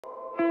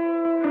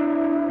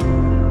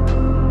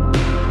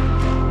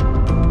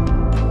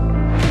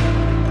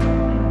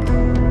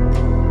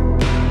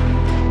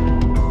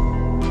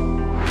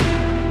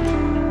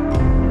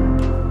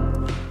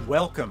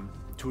Welcome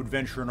to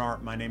Adventure in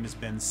Art. My name is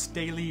Ben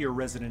Staley, your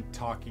resident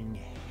talking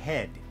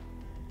head.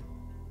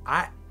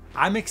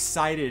 I'm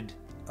excited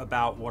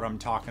about what I'm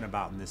talking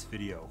about in this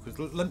video.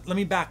 Let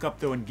me back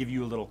up though and give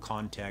you a little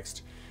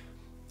context.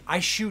 I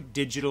shoot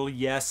digital,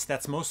 yes,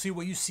 that's mostly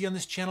what you see on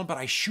this channel, but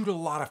I shoot a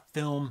lot of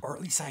film, or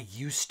at least I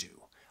used to.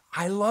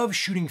 I love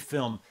shooting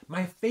film.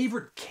 My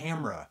favorite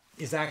camera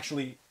is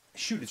actually,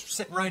 shoot, it's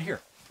sitting right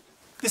here.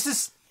 This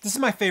is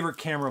my favorite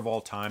camera of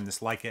all time, this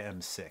Leica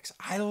M6.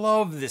 I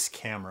love this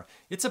camera.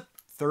 It's a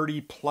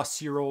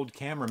 30-plus-year-old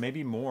camera,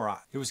 maybe more.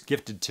 It was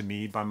gifted to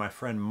me by my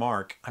friend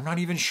Mark. I'm not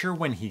even sure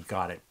when he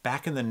got it.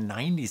 Back in the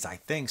 90s, I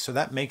think. So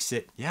that makes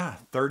it, yeah,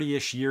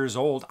 30-ish years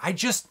old. I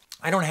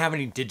don't have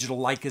any digital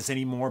Leicas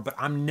anymore, but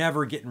I'm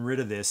never getting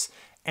rid of this.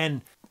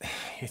 And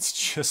it's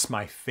just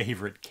my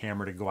favorite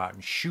camera to go out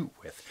and shoot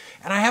with.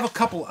 And I have a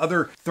couple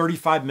other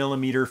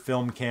 35mm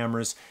film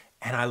cameras,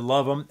 and I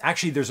love them.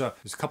 Actually, there's a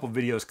couple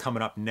videos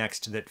coming up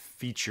next that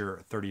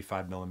feature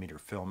 35mm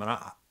film. And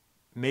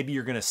maybe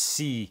you're gonna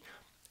see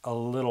a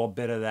little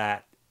bit of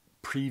that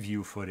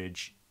preview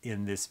footage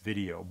in this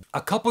video.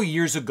 A couple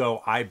years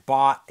ago, I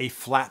bought a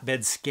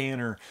flatbed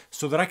scanner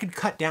so that I could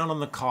cut down on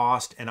the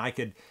cost and I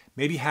could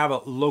maybe have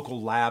a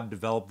local lab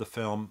develop the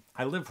film.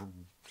 I live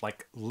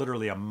like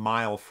literally a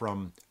mile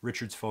from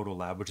Richard's Photo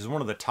Lab, which is one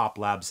of the top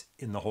labs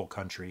in the whole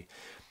country.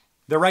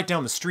 They're right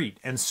down the street.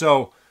 And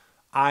so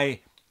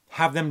I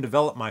have them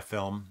develop my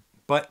film,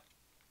 but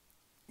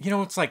you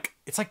know, it's like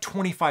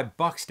 25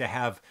 bucks to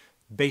have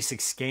basic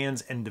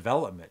scans and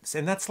developments.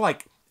 And that's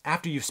like,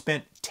 after you've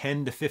spent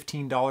 $10 to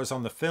 $15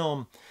 on the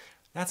film,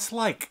 that's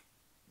like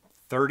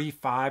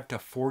 $35 to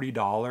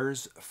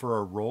 $40 for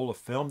a roll of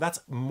film.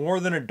 That's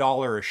more than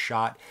 $1 a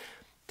shot.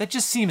 That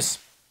just seems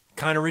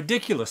kind of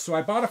ridiculous. So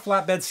I bought a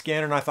flatbed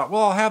scanner and I thought,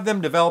 well, I'll have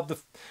them develop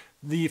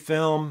the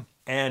film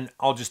and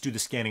I'll just do the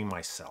scanning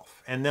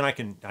myself. And then I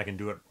can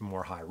do it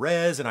more high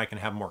res and I can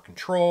have more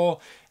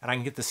control and I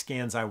can get the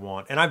scans I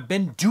want. And I've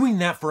been doing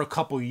that for a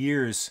couple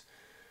years,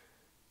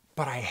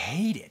 but I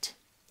hate it.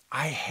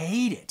 I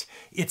hate it.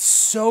 It's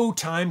so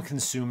time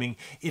consuming.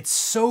 It's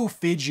so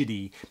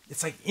fidgety.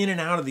 It's like in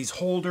and out of these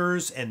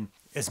holders, and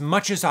as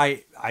much as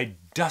I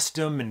dust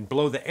them and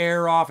blow the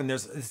air off, and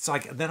it's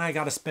like, then I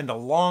got to spend a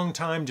long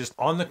time just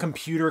on the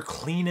computer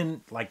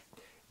cleaning like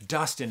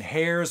dust and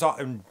hairs off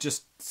and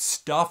just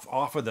stuff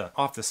off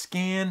the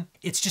scan.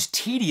 It's just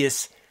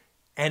tedious,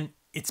 and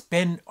it's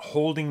been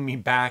holding me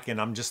back,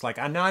 and I'm just like,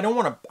 I don't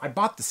want to, I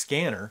bought the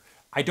scanner.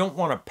 I don't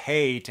want to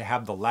pay to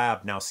have the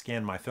lab now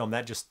scan my film.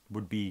 That just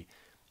would be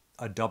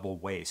a double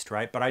waste,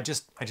 right? But I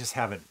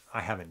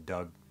haven't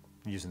dug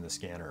using the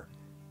scanner.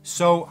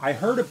 So I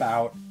heard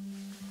about,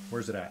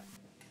 where's it at?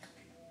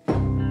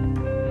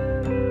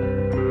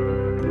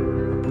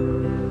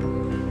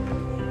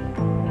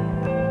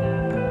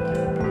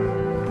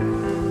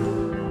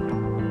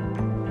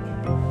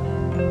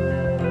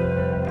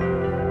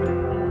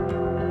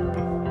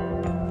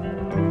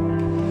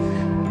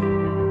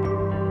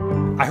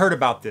 I heard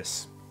about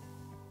this,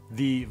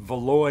 the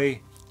Valoi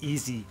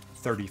Easy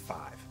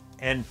 35,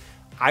 and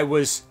I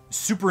was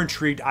super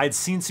intrigued. I'd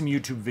seen some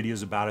YouTube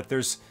videos about it.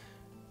 There's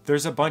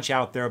a bunch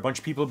out there. A bunch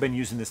of people have been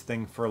using this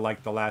thing for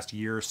like the last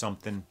year or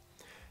something,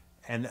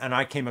 and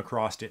I came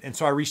across it. And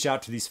so I reached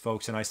out to these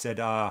folks and I said,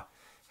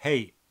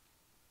 hey,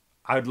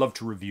 I'd love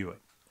to review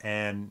it.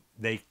 And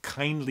they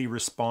kindly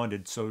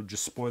responded, so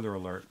just spoiler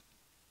alert,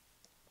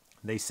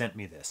 they sent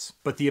me this.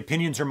 But the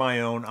opinions are my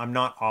own. I'm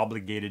not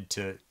obligated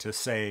to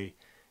say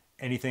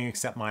anything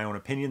except my own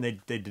opinion. They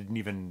didn't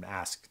even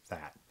ask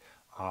that.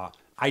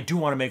 I do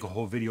want to make a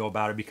whole video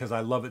about it because I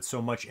love it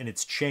so much, and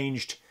it's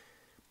changed.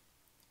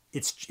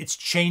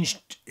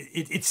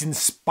 It's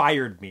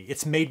inspired me.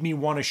 It's made me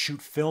want to shoot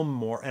film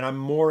more, and I'm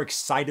more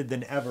excited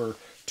than ever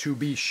to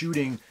be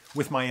shooting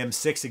with my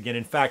M6 again.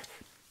 In fact,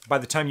 by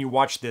the time you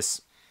watch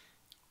this,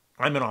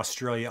 I'm in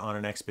Australia on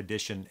an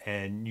expedition,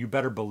 and you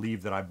better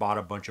believe that I bought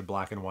a bunch of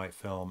black and white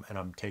film, and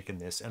I'm taking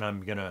this, and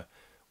I'm gonna,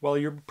 well,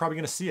 you're probably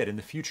gonna see it in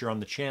the future on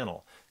the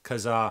channel,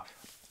 because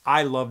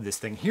I love this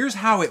thing. Here's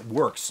how it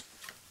works.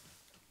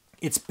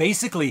 It's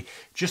basically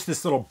just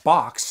this little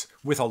box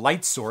with a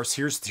light source.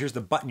 Here's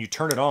the button. You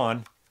turn it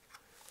on,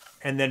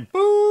 and then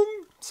boom.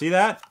 See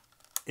that?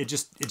 It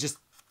just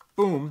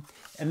boom.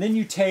 And then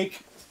you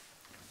take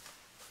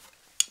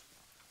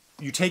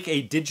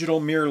a digital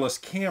mirrorless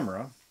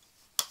camera,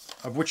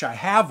 of which I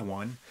have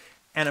one,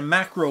 and a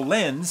macro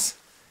lens.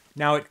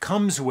 Now it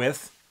comes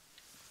with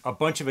a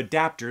bunch of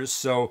adapters,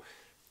 so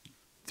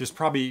there's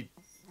probably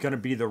going to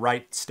be the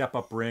right step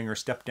up ring or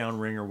step down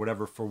ring or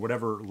whatever for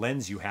whatever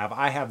lens you have.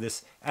 I have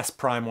this S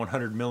Prime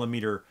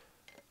 100mm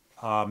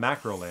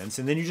macro lens,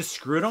 and then you just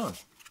screw it on.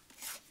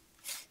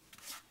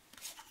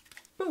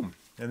 Boom.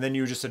 And then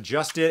you just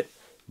adjust it.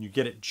 You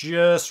get it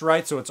just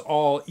right so it's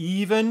all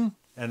even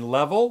and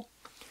level.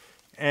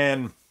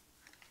 And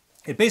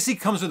it basically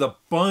comes with a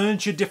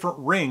bunch of different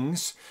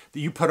rings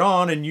that you put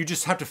on, and you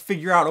just have to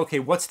figure out, okay,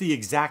 what's the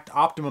exact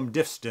optimum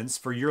distance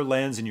for your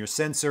lens and your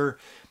sensor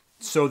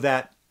so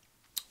that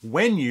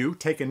when you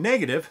take a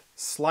negative,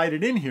 slide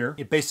it in here,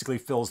 it basically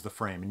fills the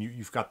frame and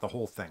you've got the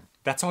whole thing.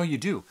 That's all you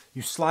do.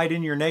 You slide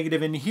in your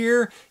negative in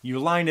here, you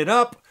line it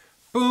up,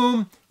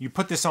 boom, you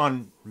put this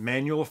on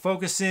manual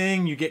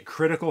focusing, you get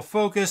critical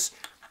focus.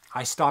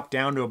 I stop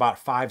down to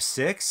about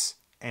 5.6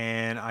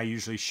 and I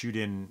usually shoot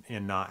in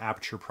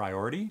aperture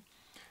priority.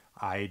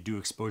 I do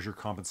exposure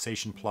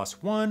compensation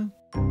 +1.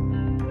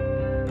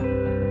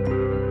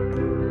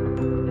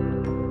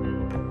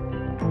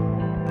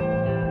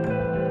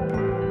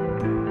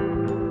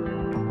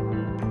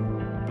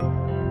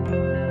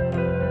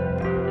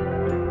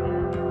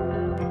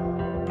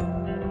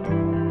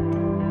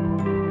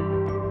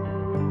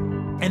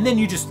 And then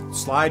you just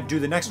slide, do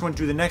the next one,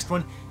 do the next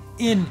one.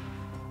 In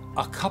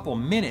a couple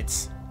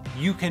minutes,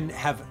 you can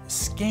have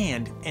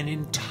scanned an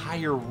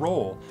entire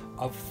roll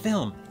of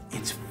film.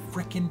 It's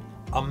freaking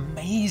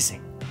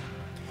amazing.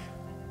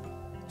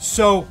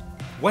 So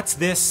what's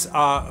this?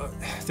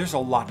 There's a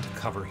lot to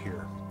cover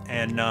here.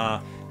 And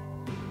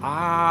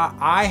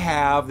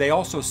they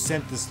also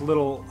sent this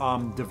little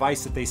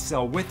device that they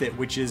sell with it,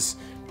 which is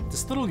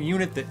this little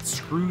unit that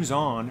screws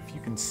on, if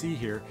you can see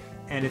here,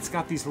 and it's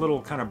got these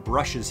little kind of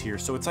brushes here.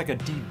 So it's like a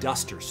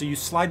de-duster. So you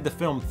slide the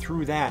film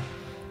through that.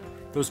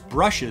 Those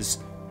brushes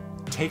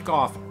take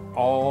off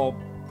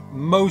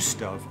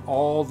most of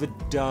all the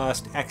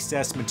dust,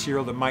 excess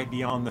material that might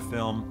be on the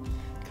film,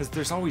 because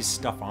there's always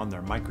stuff on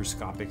there,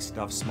 microscopic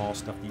stuff, small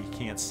stuff that you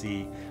can't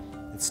see.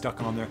 It's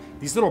stuck on there.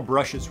 These little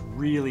brushes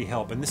really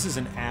help, and this is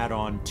an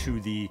add-on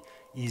to the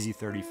Easy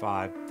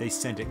 35. They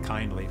sent it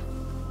kindly.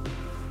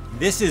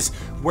 This is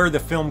where the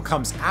film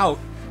comes out.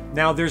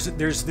 Now there's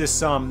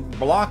this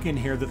block in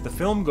here that the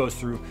film goes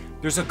through.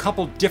 There's a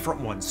couple different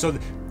ones, so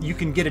you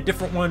can get a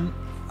different one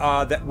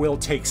that will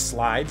take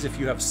slides if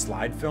you have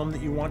slide film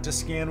that you want to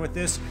scan with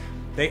this.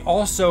 They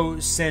also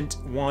sent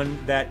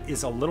one that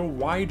is a little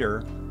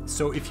wider,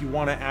 so if you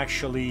want to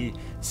actually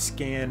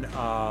scan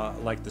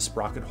like the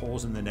sprocket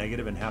holes in the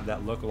negative and have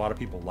that look, a lot of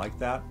people like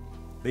that.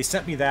 They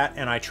sent me that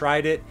and I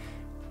tried it.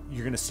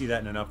 You're gonna see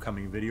that in an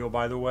upcoming video,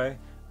 by the way.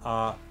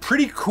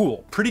 Pretty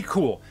cool, pretty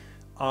cool.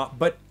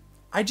 But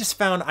I just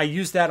found I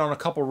used that on a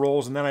couple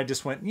rolls and then I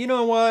just went, you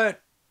know what?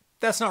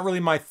 That's not really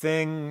my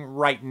thing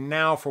right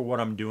now for what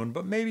I'm doing,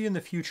 but maybe in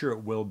the future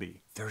it will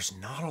be. There's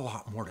not a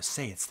lot more to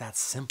say. It's that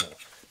simple.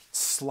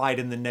 Slide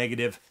in the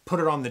negative, put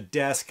it on the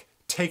desk,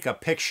 take a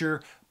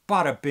picture,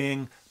 bada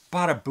bing,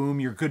 bada boom,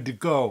 you're good to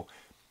go.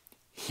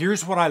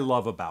 Here's what I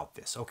love about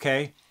this,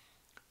 okay?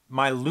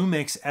 My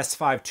Lumix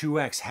S5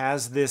 2X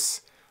has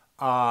this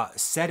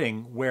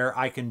setting where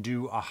I can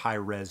do a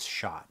high-res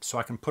shot. So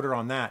I can put it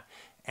on that.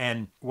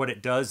 And what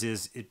it does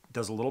is it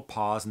does a little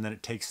pause and then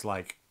it takes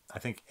like, I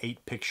think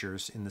 8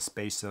 pictures in the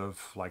space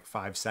of like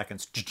 5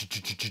 seconds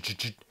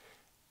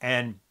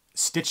and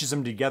stitches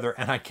them together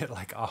and I get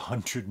like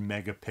 100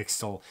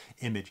 megapixel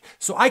image.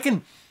 So I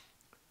can,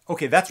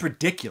 okay, that's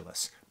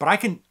ridiculous, but I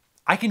can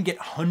get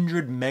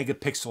 100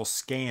 megapixel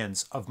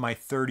scans of my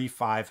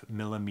 35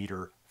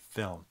 millimeter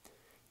film.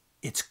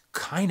 It's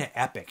kind of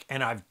epic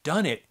and I've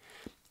done it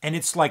and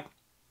it's like,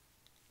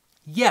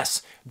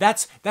 yes,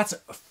 that's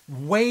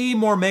way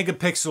more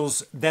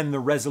megapixels than the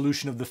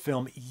resolution of the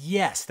film.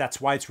 Yes,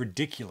 that's why it's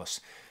ridiculous.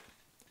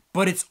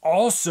 But it's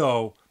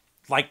also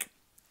like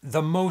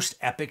the most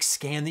epic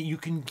scan that you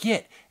can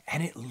get.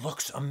 And it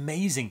looks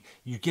amazing.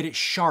 You get it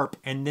sharp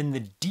and then the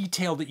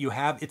detail that you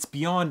have, it's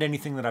beyond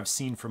anything that I've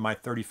seen from my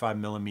 35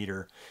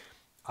 millimeter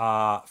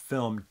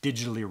film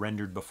digitally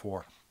rendered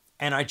before.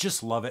 And I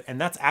just love it. And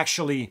that's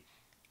actually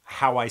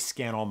how I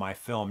scan all my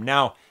film.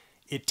 Now,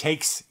 it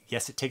takes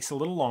a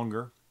little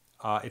longer.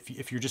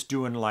 If you're just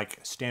doing like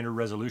standard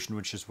resolution,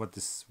 which is what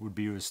this would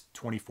be, was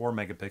 24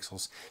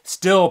 megapixels,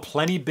 still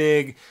plenty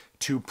big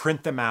to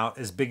print them out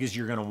as big as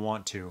you're going to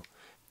want to.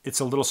 It's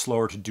a little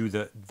slower to do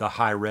the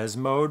high res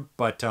mode,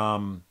 but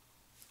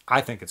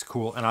I think it's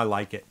cool and I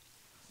like it.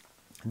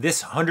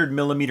 This 100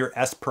 millimeter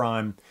S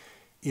prime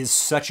is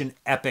such an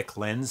epic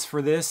lens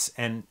for this,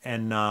 and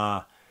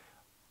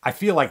I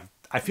feel like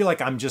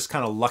I'm just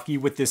kind of lucky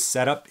with this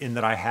setup in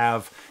that I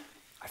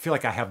feel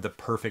like I have the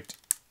perfect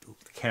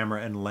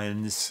camera and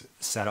lens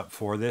setup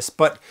for this.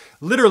 But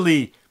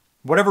literally,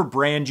 whatever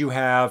brand you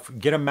have,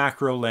 get a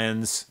macro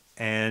lens,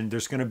 and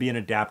there's going to be an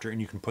adapter, and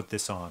you can put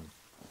this on.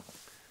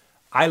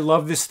 I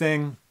love this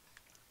thing.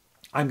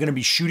 I'm going to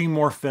be shooting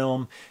more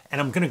film,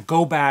 and I'm going to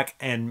go back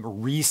and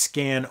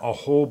rescan a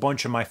whole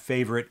bunch of my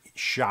favorite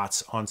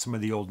shots on some of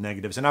the old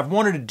negatives. And I've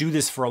wanted to do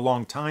this for a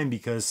long time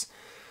because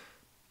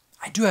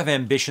I do have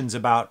ambitions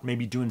about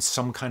maybe doing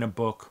some kind of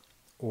book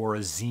or a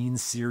zine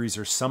series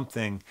or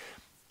something.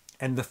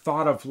 And the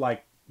thought of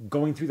like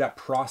going through that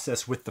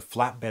process with the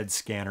flatbed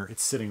scanner,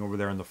 it's sitting over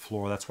there on the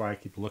floor. That's why I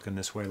keep looking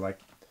this way, like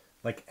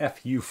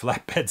F you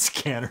flatbed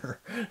scanner.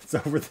 It's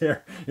over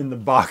there in the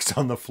box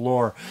on the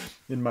floor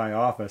in my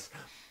office.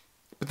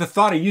 But the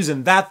thought of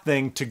using that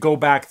thing to go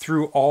back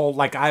through all,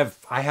 like I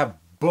have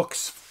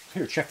books.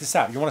 Here, check this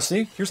out. You want to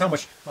see? Here's how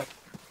much, like,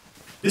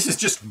 this is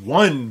just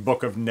one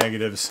book of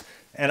negatives.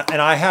 And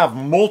I have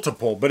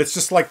multiple, but it's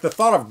just like the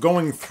thought of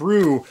going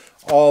through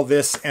all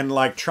this and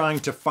like trying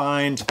to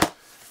find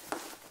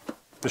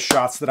the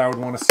shots that I would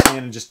want to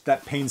scan, and just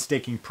that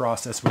painstaking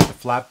process with the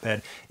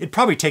flatbed, it'd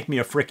probably take me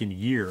a freaking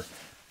year.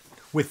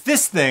 With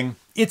this thing,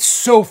 it's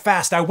so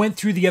fast. I went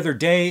through the other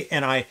day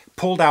and I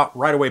pulled out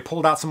right away,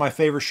 pulled out some of my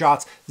favorite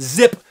shots,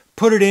 zip,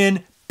 put it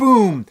in,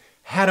 boom,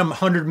 had them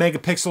 100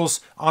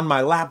 megapixels on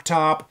my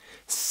laptop,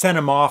 sent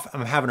them off.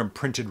 I'm having them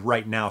printed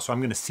right now, so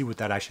I'm going to see what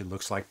that actually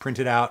looks like.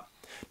 Printed out.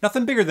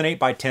 Nothing bigger than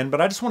 8x10, but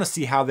I just want to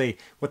see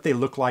what they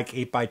look like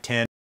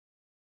 8x10.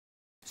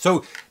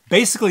 So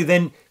basically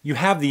then you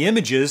have the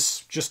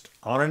images just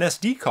on an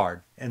SD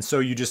card. And so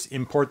you just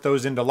import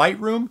those into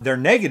Lightroom. They're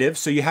negative,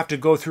 so you have to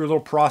go through a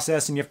little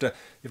process and you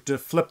have to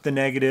flip the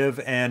negative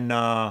and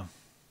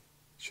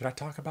should I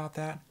talk about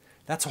that?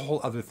 That's a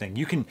whole other thing.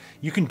 You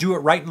can do it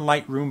right in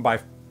Lightroom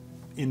by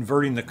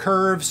inverting the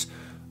curves,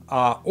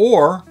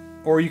 or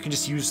you can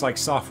just use like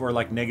software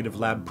like Negative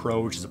Lab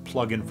Pro, which is a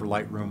plugin for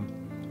Lightroom.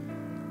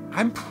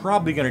 I'm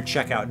probably going to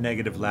check out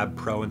Negative Lab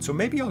Pro, and so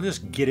maybe I'll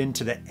just get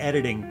into the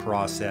editing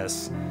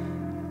process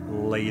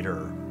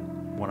later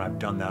when I've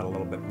done that a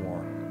little bit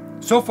more.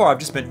 So far, I've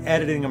just been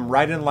editing them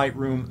right in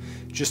Lightroom,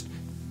 just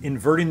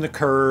inverting the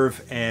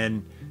curve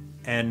and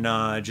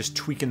just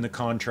tweaking the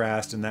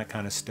contrast and that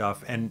kind of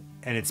stuff, and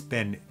it's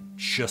been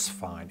just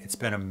fine. It's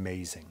been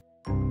amazing.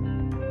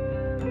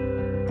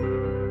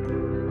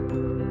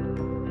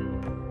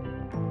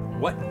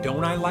 What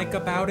don't I like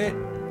about it?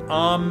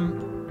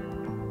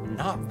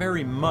 Not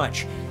very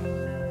much.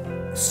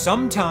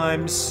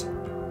 Sometimes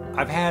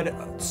I've had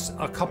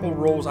a couple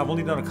rolls. I've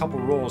only done a couple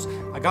rolls.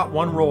 I got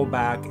one roll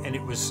back, and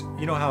it was,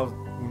 you know how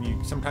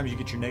when sometimes you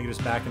get your negatives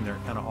back and they're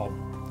kind of all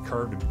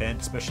curved and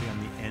bent, especially on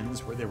the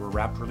ends where they were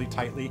wrapped really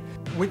tightly.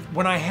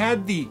 When I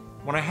had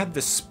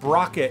the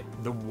sprocket,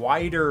 the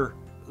wider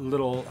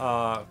little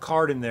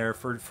card in there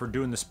for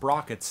doing the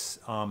sprockets,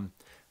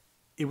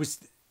 it was.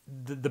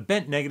 The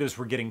bent negatives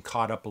were getting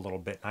caught up a little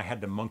bit, and I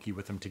had to monkey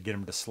with them to get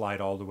them to slide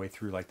all the way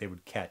through like they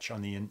would catch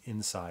on the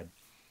inside.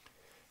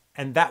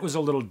 And that was a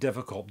little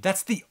difficult.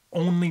 That's the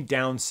only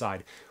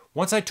downside.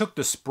 Once I took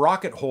the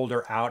sprocket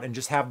holder out and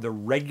just have the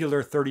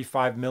regular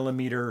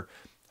 35mm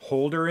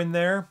holder in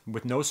there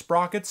with no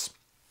sprockets,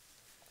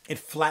 it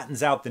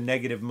flattens out the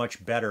negative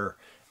much better,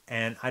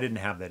 and I didn't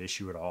have that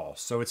issue at all.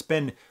 So it's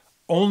been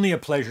only a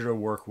pleasure to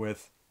work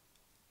with.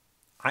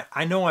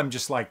 I know I'm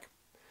just like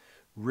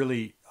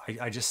really...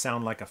 I just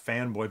sound like a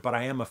fanboy, but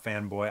I am a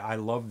fanboy. I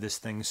love this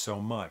thing so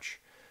much.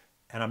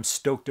 And I'm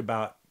stoked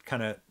about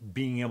kind of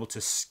being able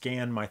to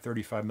scan my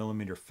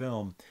 35mm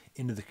film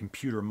into the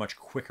computer much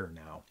quicker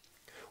now.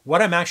 What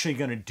I'm actually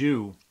going to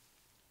do,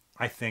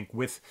 I think,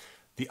 with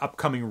the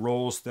upcoming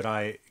rolls that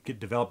I get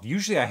developed,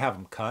 usually I have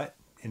them cut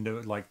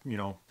into like, you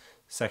know,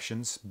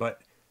 sections,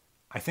 but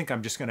I think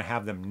I'm just going to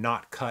have them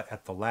not cut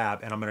at the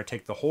lab, and I'm going to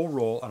take the whole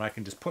roll and I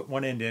can just put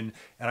one end in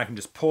and I can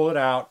just pull it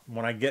out.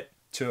 When I get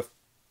to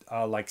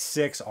like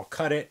 6, I'll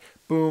cut it,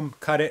 boom,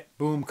 cut it,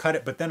 boom, cut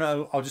it. But then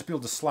I'll just be able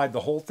to slide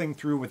the whole thing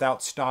through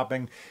without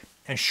stopping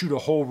and shoot a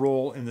whole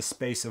roll in the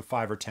space of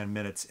 5 or 10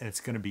 minutes. And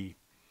it's gonna be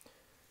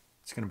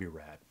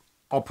rad.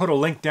 I'll put a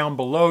link down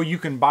below. You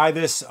can buy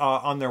this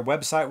on their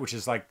website, which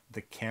is like the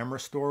camera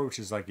store, which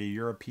is like a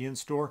European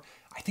store.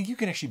 I think you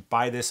can actually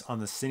buy this on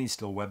the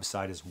CineStill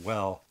website as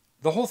well.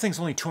 The whole thing's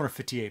only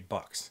 258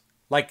 bucks.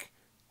 Like,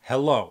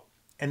 hello.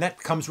 And that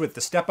comes with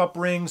the step-up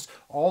rings,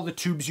 all the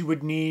tubes you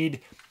would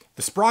need.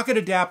 The sprocket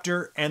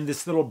adapter and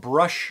this little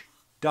brush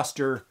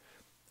duster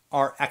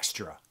are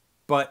extra,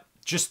 but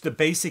just the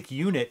basic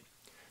unit,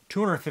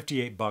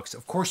 258 bucks.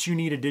 Of course you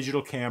need a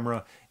digital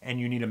camera and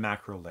you need a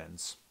macro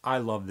lens. I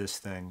love this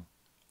thing.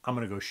 I'm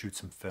gonna go shoot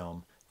some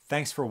film.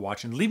 Thanks for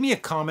watching. Leave me a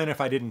comment if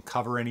I didn't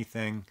cover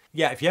anything.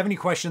 Yeah, if you have any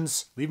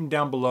questions, leave them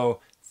down below.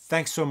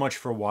 Thanks so much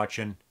for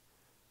watching.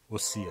 We'll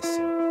see you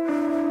soon.